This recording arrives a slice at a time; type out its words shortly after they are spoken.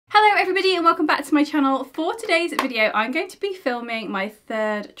everybody and welcome back to my channel. For today's video I'm going to be filming my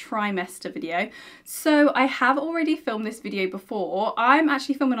third trimester video. So I have already filmed this video before. I'm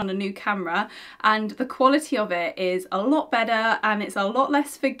actually filming on a new camera and the quality of it is a lot better and it's a lot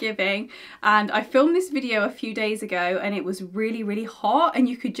less forgiving, and I filmed this video a few days ago and it was really hot and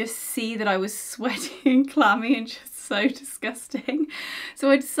you could just see that I was sweating and clammy and just so disgusting.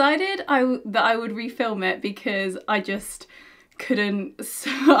 So I decided that I would refilm it because I just couldn't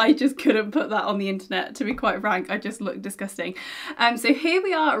put that on the internet, to be quite frank. I just looked disgusting. So here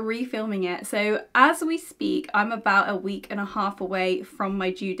we are refilming it. So as we speak, I'm about a week and a half away from my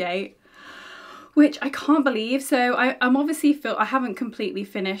due date, which I can't believe. So I'm obviously I haven't completely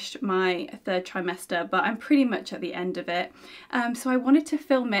finished my third trimester, but I'm pretty much at the end of it. So I wanted to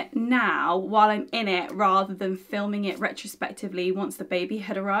film it now while I'm in it rather than filming it retrospectively once the baby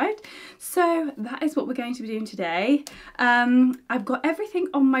had arrived. So that is what we're going to be doing today. I've got everything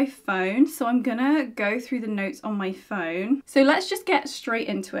on my phone, so I'm gonna go through the notes on my phone. So let's just get straight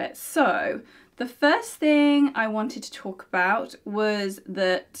into it. So the first thing I wanted to talk about was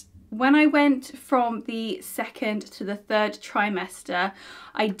that when I went from the second to the third trimester,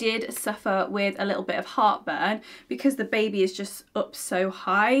 I did suffer with a little bit of heartburn because the baby is just up so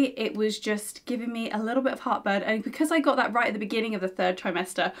high. It was just giving me a little bit of heartburn, and because I got that right at the beginning of the third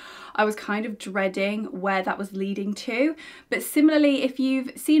trimester, I was kind of dreading where that was leading to. But similarly, if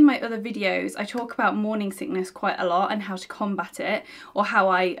you've seen my other videos, I talk about morning sickness quite a lot and how to combat it or how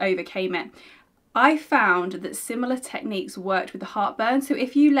I overcame it. I found that similar techniques worked with the heartburn. So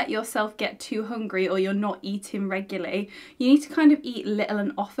if you let yourself get too hungry or you're not eating regularly, you need to kind of eat little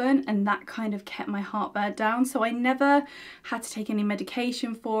and often, and that kind of kept my heartburn down. So I never had to take any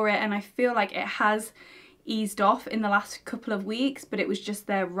medication for it, and I feel like it has eased off in the last couple of weeks, but it was just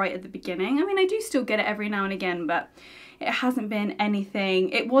there right at the beginning. I mean, I do still get it every now and again, but it hasn't been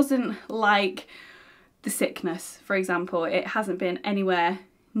anything. It wasn't like the sickness, for example. It hasn't been anywhere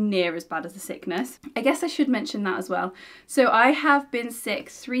near as bad as the sickness. I guess I should mention that as well. So I have been sick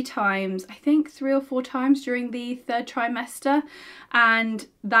 3 times, I think 3 or 4 times during the third trimester, and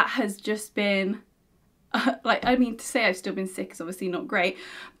that has just been like, I mean, to say I've still been sick is obviously not great,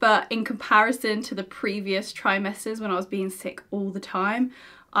 but in comparison to the previous trimesters when I was being sick all the time,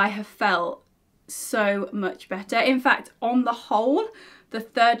 I have felt so much better. In fact, on the whole, the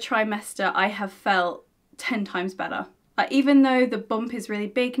third trimester I have felt 10 times better. Even though the bump is really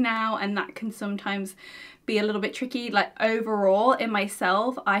big now and that can sometimes be a little bit tricky, like overall in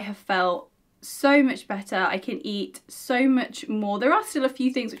myself I have felt so much better. I can eat so much more. There are still a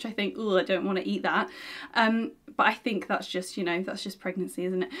few things which I think, oh, I don't want to eat that, but I think that's just, you know, that's just pregnancy,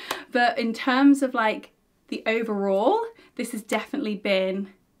 isn't it? But in terms of like the overall, this has definitely been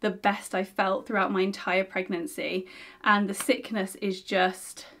the best I felt throughout my entire pregnancy, and the sickness is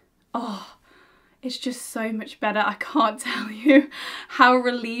just, oh, it's just so much better. I can't tell you how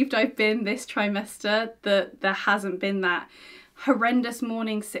relieved I've been this trimester that there hasn't been that horrendous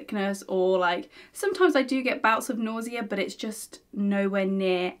morning sickness, or like sometimes I do get bouts of nausea, but it's just nowhere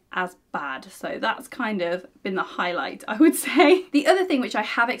near as bad. So that's kind of been the highlight, I would say. The other thing which I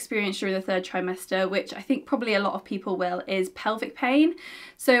have experienced during the third trimester, which I think probably a lot of people will, is pelvic pain.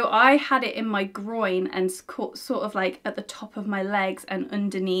 So I had it in my groin and sort of like at the top of my legs and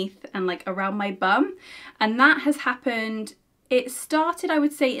underneath and like around my bum, and that has happened. It started, I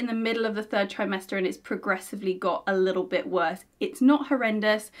would say, in the middle of the third trimester and it's progressively got a little bit worse. It's not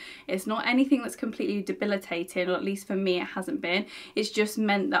horrendous. It's not anything that's completely debilitating, or at least for me it hasn't been. It's just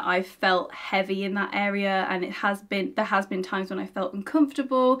meant that I've felt heavy in that area, and there has been times when I felt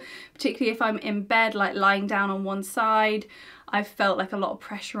uncomfortable, particularly if I'm in bed, like lying down on one side. I've felt like a lot of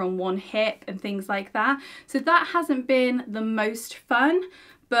pressure on one hip and things like that. So that hasn't been the most fun.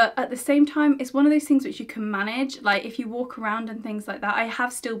 But at the same time, it's one of those things which you can manage. Like if you walk around and things like that. I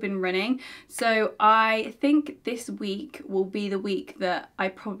have still been running. So I think this week will be the week that I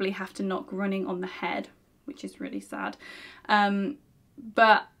probably have to knock running on the head, which is really sad.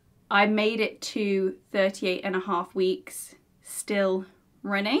 But I made it to 38.5 weeks still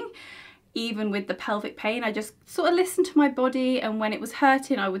running. Even with the pelvic pain, I just sort of listened to my body, and when it was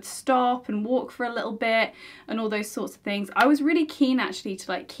hurting I would stop and walk for a little bit and all those sorts of things. I was really keen actually to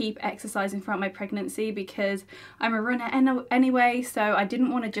like keep exercising throughout my pregnancy because I'm a runner anyway, so I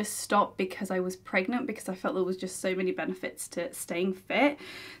didn't want to just stop because I was pregnant, because I felt there was just so many benefits to staying fit.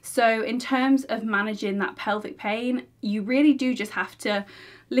 So in terms of managing that pelvic pain, you really do just have to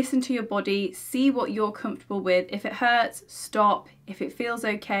listen to your body, see what you're comfortable with. If it hurts, stop. If it feels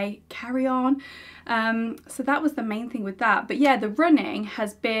okay, carry on. So that was the main thing with that. But yeah, the running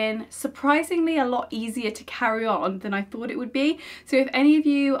has been surprisingly a lot easier to carry on than I thought it would be. So if any of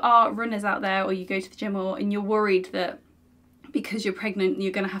you are runners out there, or you go to the gym, and you're worried that because you're pregnant you're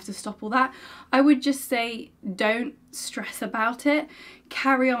going to have to stop all that, I would just say don't stress about it.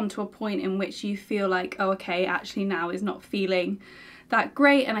 Carry on to a point in which you feel like, oh okay, actually now is not feeling that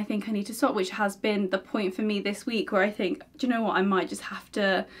great and I think I need to stop, which has been the point for me this week, where I think, do you know what, I might just have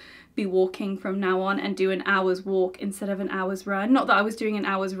to be walking from now on and do an hour's walk instead of an hour's run. Not that I was doing an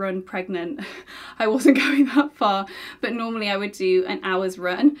hour's run pregnant, I wasn't going that far, but normally I would do an hour's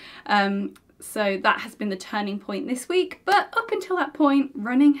run. So that has been the turning point this week, but up until that point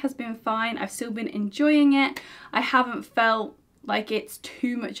running has been fine. I've still been enjoying it. I haven't felt like it's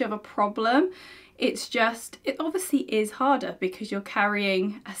too much of a problem. It's just, it obviously is harder because you're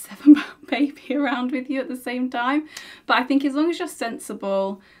carrying a 7-pound baby around with you at the same time. But I think as long as you're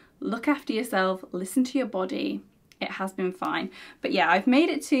sensible, look after yourself, listen to your body, it has been fine. But yeah, I've made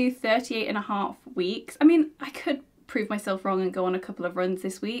it to 38.5 weeks. I mean, I could prove myself wrong and go on a couple of runs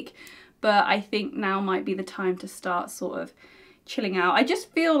this week, but I think now might be the time to start sort of chilling out. I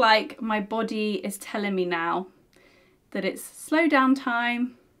just feel like my body is telling me now that it's slow down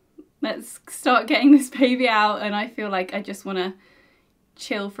time. Let's start getting this baby out, and I feel like I just want to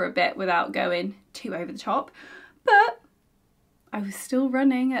chill for a bit without going too over the top. But I was still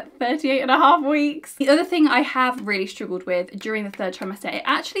running at 38.5 weeks. The other thing I have really struggled with during the third trimester, it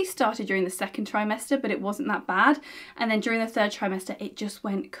actually started during the second trimester, but it wasn't that bad. And then during the third trimester, it just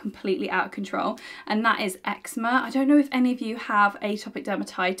went completely out of control. And that is eczema. I don't know if any of you have atopic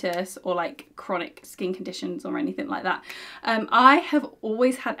dermatitis or like chronic skin conditions or anything like that. I have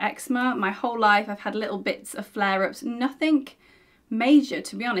always had eczema my whole life. I've had little bits of flare-ups, nothing major,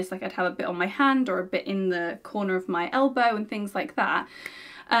 to be honest. Like I'd have a bit on my hand or a bit in the corner of my elbow and things like that.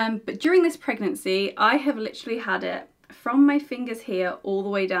 But during this pregnancy, I have literally had it from my fingers here all the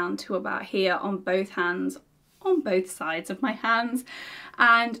way down to about here on both hands, on both sides of my hands.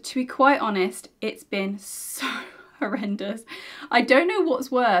 And to be quite honest, it's been so horrendous. I don't know what's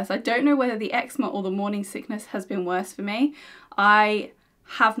worse. I don't know whether the eczema or the morning sickness has been worse for me. I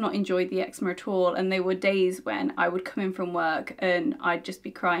have not enjoyed the eczema at all, and there were days when I would come in from work and I'd just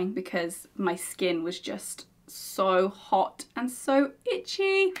be crying because my skin was just so hot and so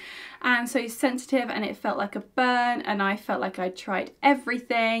itchy and so sensitive, and it felt like a burn, and I felt like I'd tried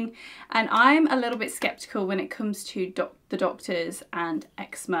everything. And I'm a little bit skeptical when it comes to the doctors and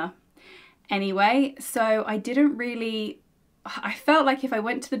eczema anyway, so I didn't really, I felt like if I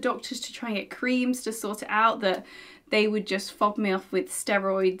went to the doctors to try and get creams to sort it out, that they would just fob me off with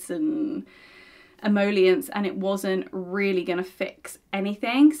steroids and emollients, and it wasn't really going to fix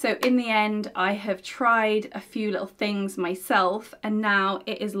anything. So in the end, I have tried a few little things myself, and now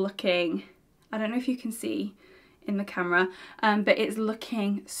it is looking, I don't know if you can see in the camera, but it's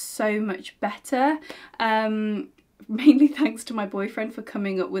looking so much better. Mainly thanks to my boyfriend for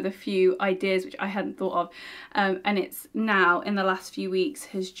coming up with a few ideas which I hadn't thought of, and it's now in the last few weeks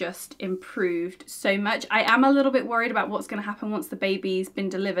has just improved so much. I am a little bit worried about what's going to happen once the baby's been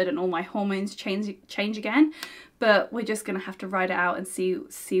delivered and all my hormones change again, but we're just going to have to ride it out and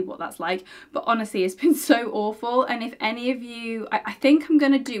see what that's like. But honestly, it's been so awful. And if any of you, I think I'm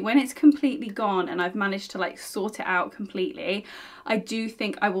going to do, when it's completely gone and I've managed to like sort it out completely, I do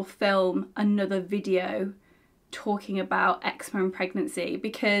think I will film another video talking about eczema and pregnancy,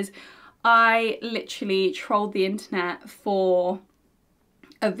 because I literally trolled the internet for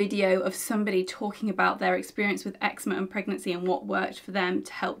a video of somebody talking about their experience with eczema and pregnancy and what worked for them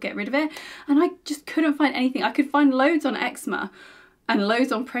to help get rid of it, and I just couldn't find anything. I could find loads on eczema and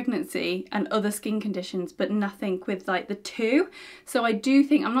loads on pregnancy and other skin conditions, but nothing with like the two. So I do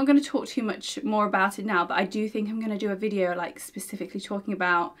think, I'm not going to talk too much more about it now, but I do think I'm going to do a video like specifically talking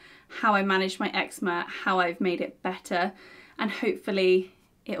about how I managed my eczema, how I've made it better, and hopefully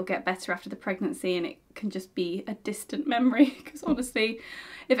it'll get better after the pregnancy and it can just be a distant memory. Because honestly,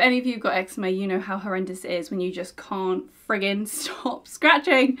 if any of you got eczema, you know how horrendous it is when you just can't friggin' stop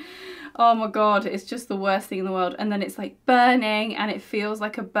scratching. Oh my god, it's just the worst thing in the world. And then it's like burning and it feels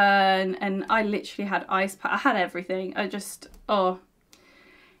like a burn, and I literally had ice pack, I had everything. I just, oh,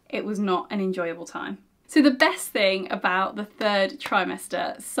 it was not an enjoyable time. So the best thing about the third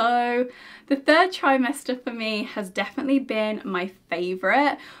trimester. So the third trimester for me has definitely been my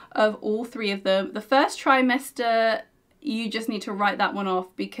favourite of all three of them. The first trimester, you just need to write that one off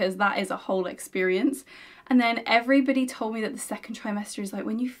because that is a whole experience. And then everybody told me that the second trimester is like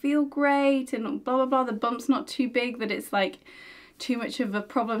when you feel great and blah blah blah, the bump's not too big, that it's like too much of a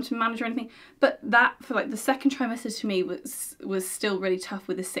problem to manage or anything, but that for like the second trimester to me was still really tough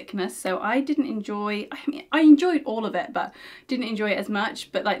with the sickness. So I didn't enjoy, I mean, I enjoyed all of it, but didn't enjoy it as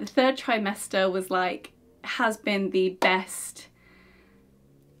much. But like the third trimester was like, has been the best.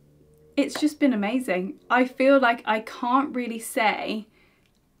 It's just been amazing. I feel like I can't really say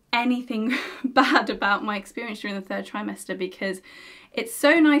anything bad about my experience during the third trimester, because it's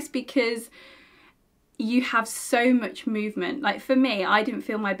so nice, because you have so much movement. Like for me, I didn't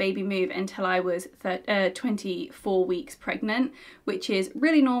feel my baby move until I was 24 weeks pregnant, which is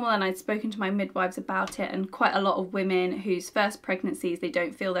really normal, and I'd spoken to my midwives about it, and quite a lot of women whose first pregnancies, they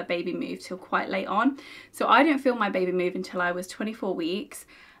don't feel their baby move till quite late on. So I didn't feel my baby move until I was 24 weeks.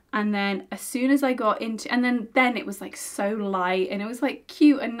 And then as soon as I got into, and then it was like so light, and it was like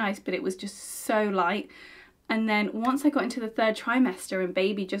cute and nice, but it was just so light. And then once I got into the third trimester and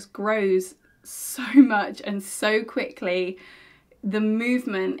baby just grows so much and so quickly, the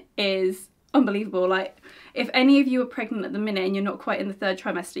movement is unbelievable. Like if any of you are pregnant at the minute and you're not quite in the third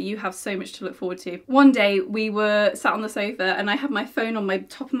trimester, you have so much to look forward to. One day we were sat on the sofa and I had my phone on my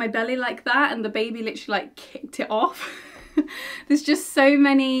top of my belly like that, and the baby literally like kicked it off. There's just so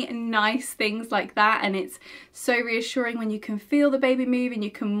many nice things like that, and it's so reassuring when you can feel the baby move and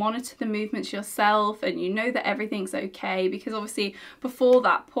you can monitor the movements yourself, and you know that everything's okay, because obviously before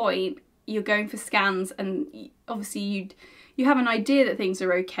that point you're going for scans, and obviously you have an idea that things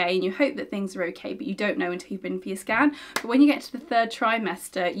are okay and you hope that things are okay, but you don't know until you've been for your scan. But when you get to the third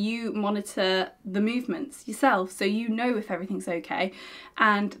trimester, you monitor the movements yourself, so you know if everything's okay.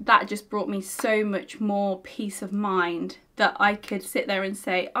 And that just brought me so much more peace of mind, that I could sit there and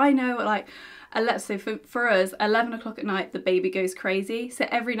say, I know, like, so for us, 11 o'clock at night, the baby goes crazy. So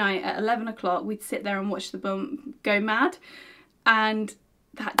every night at 11 o'clock, we'd sit there and watch the bum go mad. And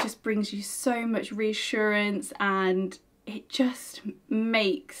that just brings you so much reassurance, and it just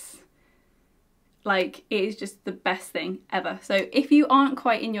makes, like, it is just the best thing ever. So if you aren't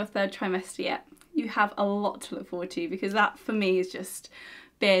quite in your third trimester yet, you have a lot to look forward to, because that for me has just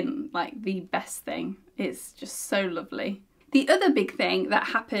been like the best thing. It's just so lovely. The other big thing that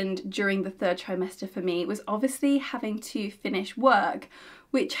happened during the third trimester for me was obviously having to finish work,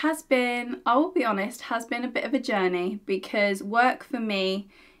 which has been, I will be honest, has been a bit of a journey, because work for me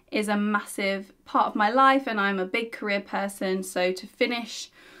is a massive part of my life and I'm a big career person. So to finish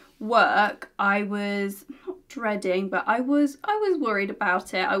work, I was not dreading, but I was worried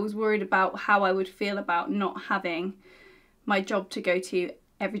about it. I was worried about how I would feel about not having my job to go to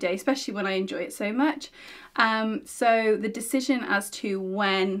every day, especially when I enjoy it so much. So the decision as to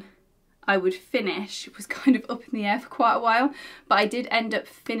when I would finish was kind of up in the air for quite a while, but I did end up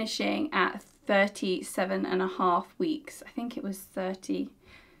finishing at 37.5 weeks. I think it was 30.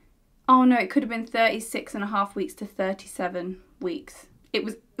 Oh no, it could have been 36.5 weeks to 37 weeks. It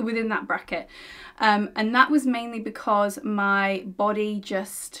was within that bracket. And that was mainly because my body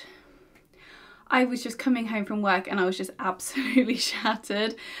just, I was just coming home from work and I was just absolutely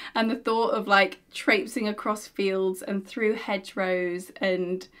shattered. And the thought of like traipsing across fields and through hedgerows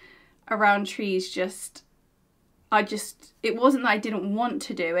and around trees, just, it wasn't that I didn't want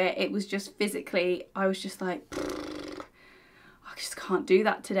to do it. It was just physically, I was just like, I just can't do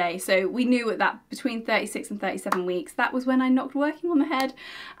that today. So we knew that between 36 and 37 weeks, that was when I knocked working on the head.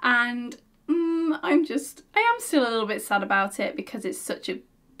 And I am still a little bit sad about it, because it's such a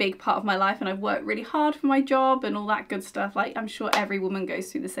big part of my life and I've worked really hard for my job and all that good stuff. Like, I'm sure every woman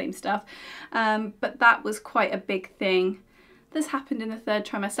goes through the same stuff. But that was quite a big thing that's happened in the third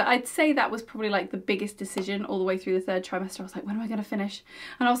trimester. I'd say that was probably like the biggest decision all the way through the third trimester. I was like, when am I going to finish?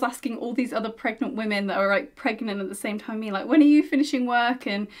 And I was asking all these other pregnant women that are like pregnant at the same time me, like, when are you finishing work?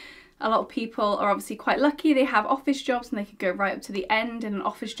 And a lot of people are obviously quite lucky. They have office jobs and they could go right up to the end in an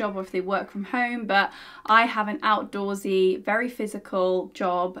office job, or if they work from home. But I have an outdoorsy, very physical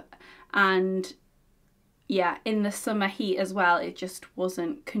job, and yeah, in the summer heat as well, it just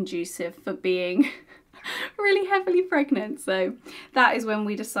wasn't conducive for being really heavily pregnant. So that is when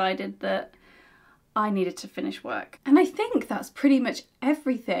we decided that I needed to finish work. And I think that's pretty much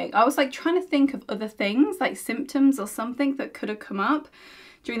everything. I was like trying to think of other things, like symptoms or something that could have come up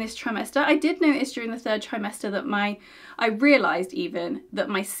during this trimester. I did notice during the third trimester that I realised even that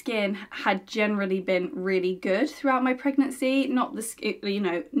my skin had generally been really good throughout my pregnancy. Not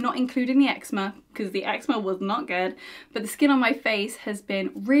not including the eczema, because the eczema was not good, but the skin on my face has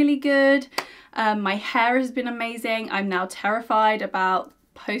been really good. My hair has been amazing. I'm now terrified about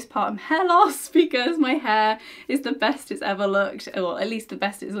postpartum hair loss, because my hair is the best it's ever looked, or at least the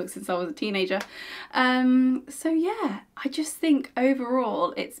best it's looked since I was a teenager. So yeah, I just think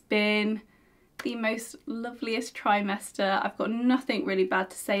overall it's been the most loveliest trimester. I've got nothing really bad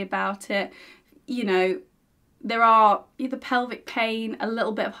to say about it. You know, there are either pelvic pain, a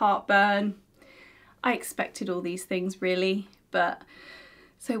little bit of heartburn. I expected all these things really, but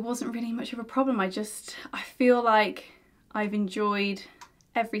so it wasn't really much of a problem. I feel like I've enjoyed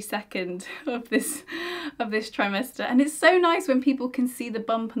every second of this trimester, and it's so nice when people can see the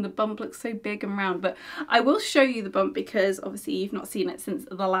bump, and the bump looks so big and round. But I will show you the bump because obviously you've not seen it since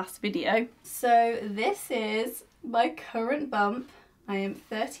the last video. So this is my current bump. I am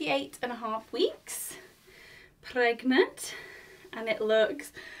 38.5 weeks pregnant, and it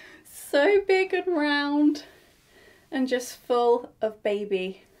looks so big and round and just full of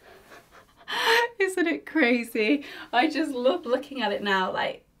baby. Isn't it crazy? I just love looking at it now,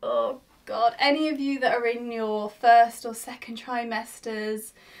 like, oh God. Any of you that are in your first or second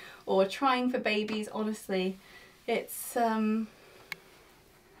trimesters or trying for babies, honestly, it's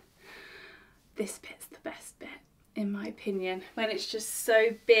this bit's the best bit, in my opinion, when it's just so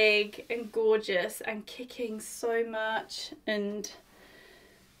big and gorgeous and kicking so much, and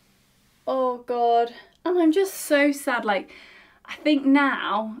oh God. And I'm just so sad. Like, I think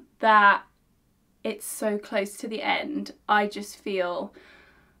now that it's so close to the end, I just feel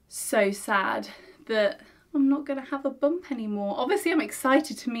so sad that I'm not going to have a bump anymore. Obviously I'm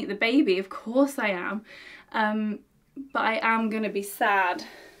excited to meet the baby, of course I am, but I am going to be sad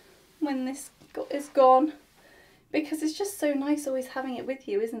when this is gone, because it's just so nice always having it with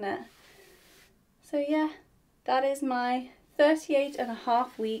you, isn't it? So yeah, that is my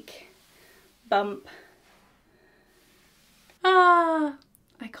 38.5 week bump. Ah,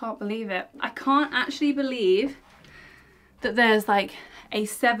 I can't believe it. I can't actually believe that there's like a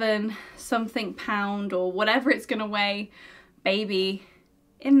 7 something pound or whatever it's gonna weigh baby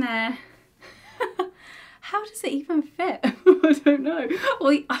in there. How does it even fit? I don't know.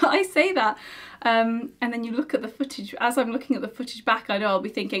 Well, I say that and then you look at the footage. As I'm looking at the footage back, I know I'll be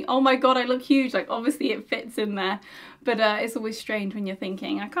thinking, oh my God, I look huge. Like, obviously it fits in there, but it's always strange when you're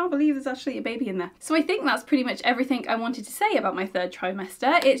thinking, I can't believe there's actually a baby in there. So I think that's pretty much everything I wanted to say about my third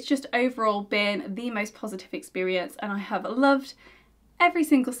trimester. It's just overall been the most positive experience, and I have loved every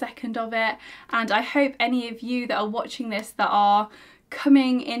single second of it. And I hope any of you that are watching this that are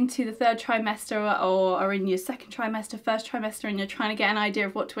coming into the third trimester or are in your second trimester, first trimester, and you're trying to get an idea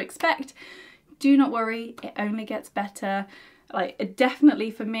of what to expect, do not worry, it only gets better. Like,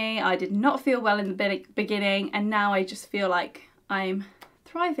 definitely for me, I did not feel well in the beginning, and now I just feel like I'm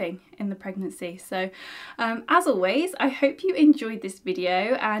thriving in the pregnancy. So as always, I hope you enjoyed this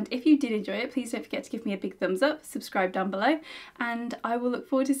video, and if you did enjoy it, please don't forget to give me a big thumbs up, subscribe down below, and I will look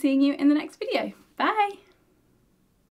forward to seeing you in the next video. Bye!